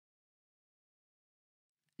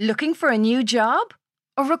Looking for a new job?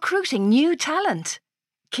 Or recruiting new talent?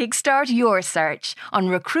 Kickstart your search on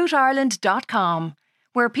recruitireland.com,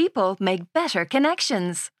 where people make better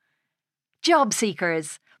connections. Job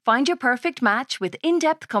seekers, find your perfect match with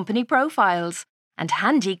in-depth company profiles and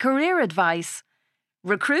handy career advice.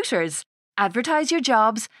 Recruiters, advertise your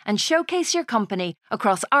jobs and showcase your company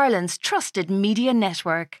across Ireland's trusted media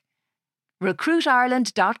network.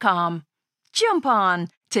 recruitireland.com. Jump on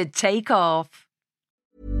to take off.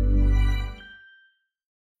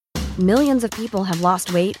 Millions of people have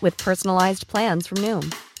lost weight with personalized plans from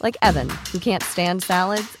Noom. Like Evan, who can't stand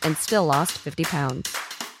salads and still lost 50 pounds.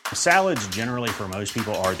 Salads generally for most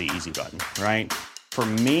people are the easy button, right? For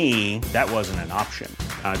me, that wasn't an option.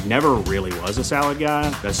 I never really was a salad guy.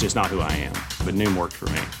 That's just not who I am. But Noom worked for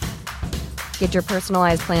me. Get your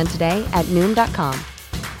personalized plan today at Noom.com.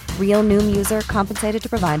 Real Noom user compensated to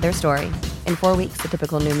provide their story. In 4 weeks, the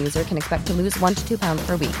typical Noom user can expect to lose 1 to 2 pounds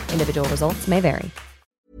per week. Individual results may vary.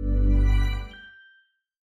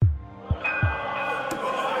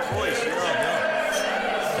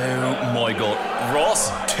 Oh my God, Ross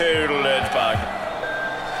total edge bag.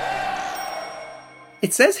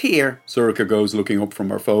 It says here, Sorcha goes looking up from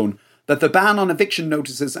her phone, that the ban on eviction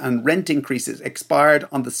notices and rent increases expired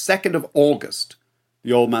on the 2nd of August.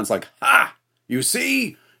 The old man's like, "Ha! You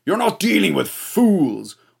see? You're not dealing with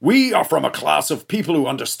fools. We are from a class of people who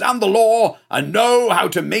understand the law and know how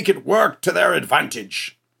to make it work to their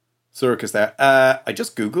advantage." Sorcha's there. I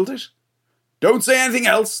just Googled it. "Don't say anything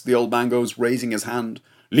else," the old man goes, raising his hand.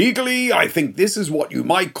 "Legally, I think this is what you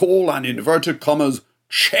might call an inverted commas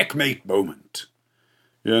checkmate moment."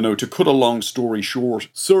 To cut a long story short,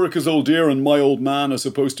 Sorcha's old dear and my old man are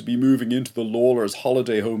supposed to be moving into the Lawlers'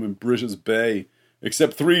 holiday home in British Bay.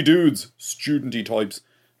 Except 3 dudes, studenty types,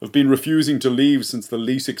 have been refusing to leave since the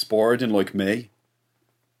lease expired in May.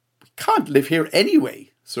 "We can't live here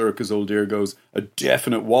anyway," Sorcha's old dear goes, a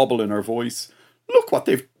definite wobble in her voice. "Look what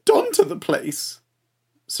they've done to the place."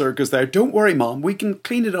 Sorcha's there. "Don't worry, Mom, we can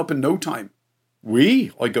clean it up in no time."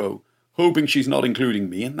 "We?" I go, hoping she's not including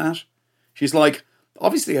me in that. She's like,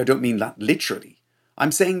 "Obviously I don't mean that literally.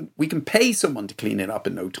 I'm saying we can pay someone to clean it up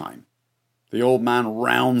in no time." The old man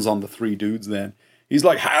rounds on the 3 dudes then. He's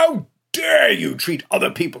like, "How dare you treat other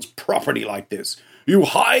people's property like this? You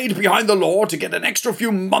hide behind the law to get an extra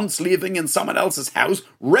few months living in someone else's house,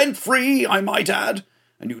 rent-free, I might add,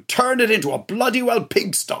 and you turn it into a bloody well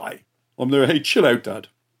pigsty." I'm there, "Hey, chill out, Dad."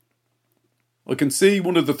 I can see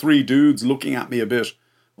one of the 3 dudes looking at me a bit,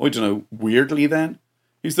 I don't know, weirdly then.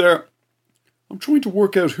 He's there, "I'm trying to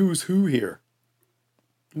work out who's who here."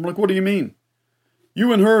 I'm like, "What do you mean?"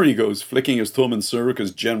 "You and her," he goes, flicking his thumb in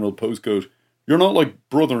Sorcha's general postcode. "You're not like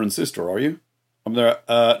brother and sister, are you?" I'm there,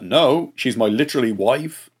 "No, she's my literally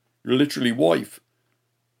wife." "Your literally wife?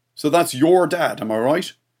 So that's your dad, am I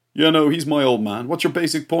right?" "Yeah, no, he's my old man. What's your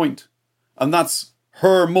basic point?" "And that's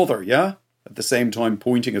her mother, yeah?" At the same time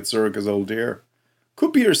pointing at Sorcha's old dear.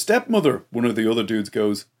 "Could be her stepmother," one of the other dudes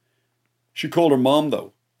goes. "She called her mom,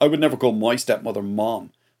 though. I would never call my stepmother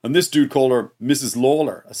Mom. And this dude called her Mrs.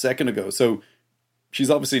 Lawler a second ago, so she's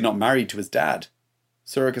obviously not married to his dad."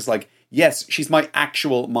 Sorcha's like, "Yes, she's my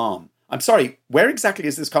actual mom. I'm sorry, where exactly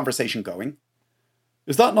is this conversation going?"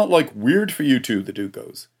 "Is that not weird for you two?" the dude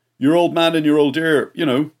goes. "Your old man and your old dear,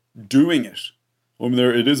 doing it." I'm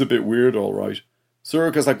there, "It is a bit weird, all right."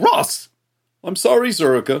 Sorcha's like, "Ross!" "I'm sorry,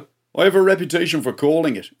 Sorcha. I have a reputation for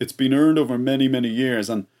calling it. It's been earned over many, many years,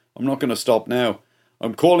 and I'm not going to stop now.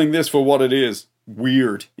 I'm calling this for what it is.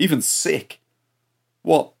 Weird. Even sick."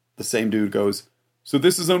 "What?" the same dude goes. "So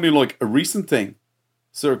this is only a recent thing?"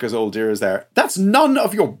 Sorcha's old dear is there. "That's none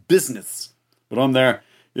of your business." But I'm there.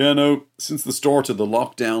 "Yeah, no, since the start of the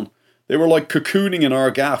lockdown. They were cocooning in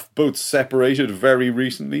our gaff, both separated very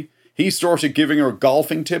recently. He started giving her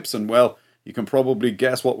golfing tips, and well, you can probably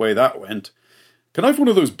guess what way that went. Can I have one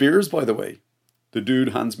of those beers, by the way?" The dude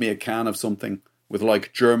hands me a can of something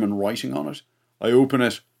with German writing on it. I open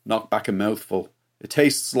it, knock back a mouthful. It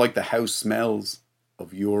tastes like the house smells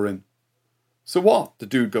of urine. "So what?" the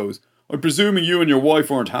dude goes. "I'm presuming you and your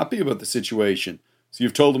wife aren't happy about the situation, so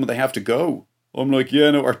you've told them they have to go." I'm like,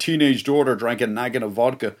 "Yeah, no, our teenage daughter drank a naggin of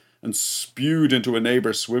vodka and spewed into a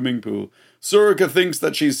neighbour's swimming pool. Sorcha thinks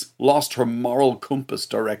that she's lost her moral compass,"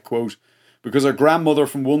 direct quote, "because her grandmother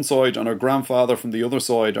from one side and her grandfather from the other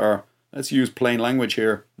side are, let's use plain language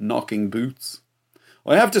here, knocking boots."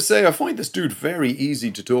 I have to say, I find this dude very easy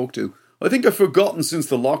to talk to. I think I've forgotten since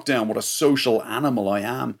the lockdown what a social animal I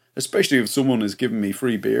am, especially if someone is giving me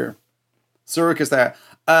free beer. Sorcha's there.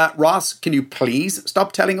 "Ross, can you please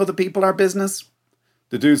stop telling other people our business?"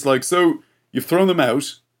 The dude's like, "So, you've thrown them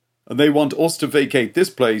out? And they want us to vacate this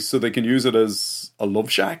place so they can use it as a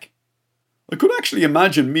love shack. I could actually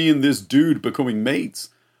imagine me and this dude becoming mates.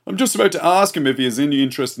 I'm just about to ask him if he has any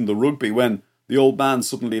interest in the rugby when the old man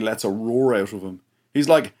suddenly lets a roar out of him. He's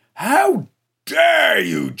like, "How dare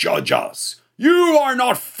you judge us? You are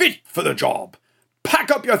not fit for the job.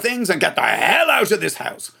 Pack up your things and get the hell out of this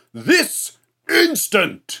house. This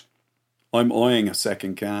instant." I'm eyeing a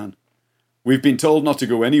second can. "We've been told not to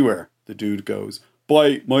go anywhere," the dude goes,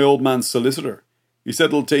 "by my old man's solicitor. He said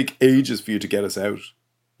it'll take ages for you to get us out."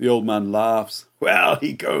 The old man laughs. "Well,"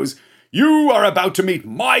 he goes, "you are about to meet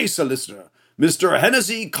my solicitor, Mr.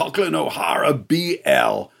 Hennessy Coughlin O'Hara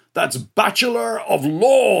BL. That's Bachelor of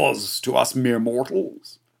Laws to us mere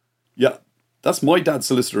mortals." "Yeah, that's my dad's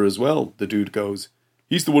solicitor as well," the dude goes.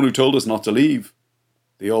 "He's the one who told us not to leave."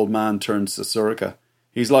 The old man turns to Surika.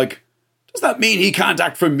 He's like, "Does that mean he can't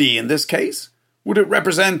act for me in this case? Would it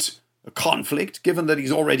represent a conflict, given that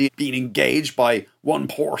he's already been engaged by one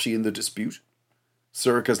party in the dispute?"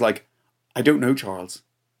 Surika's like, "I don't know, Charles."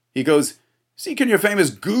 He goes, "See, can your famous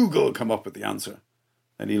Google come up with the answer?"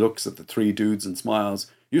 Then he looks at the three dudes and smiles.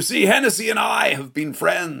 "You see, Hennessy and I have been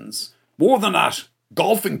friends. More than that,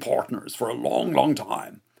 golfing partners for a long, long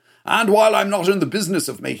time. And while I'm not in the business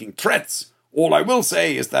of making threats, all I will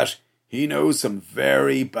say is that he knows some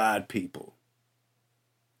very bad people."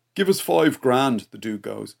 "Give us $5,000, the dude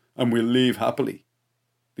goes, "and we'll leave happily."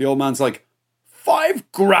 The old man's like,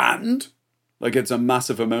 $5,000? Like it's a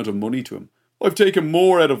massive amount of money to him. I've taken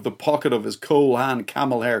more out of the pocket of his coal hand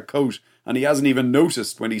camel hair coat, and he hasn't even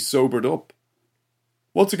noticed when he's sobered up.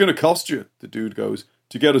 "What's it going to cost you?" the dude goes,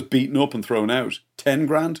 "to get us beaten up and thrown out? 10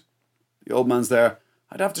 grand? The old man's there.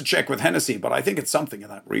 "I'd have to check with Hennessy, but I think it's something in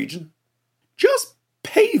that region." "Just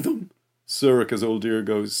pay them," Surika's old dear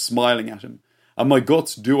goes, smiling at him, and my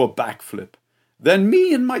guts do a backflip. "Then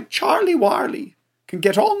me and my Charlie Warley can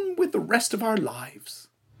get on with the rest of our lives."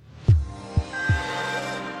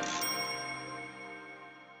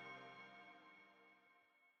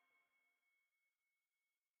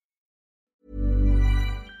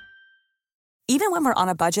 Even when we're on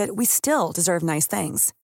a budget, we still deserve nice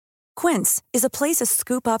things. Quince is a place to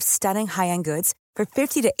scoop up stunning high-end goods for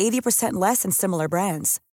 50 to 80% less than similar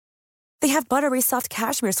brands. They have buttery soft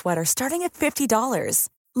cashmere sweaters starting at $50,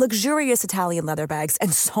 luxurious Italian leather bags,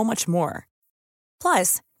 and so much more.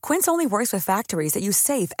 Plus, Quince only works with factories that use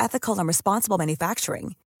safe, ethical, and responsible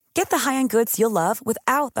manufacturing. Get the high-end goods you'll love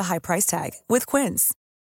without the high price tag with Quince.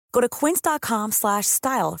 Go to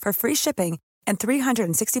quince.com/style for free shipping and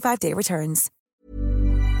 365-day returns.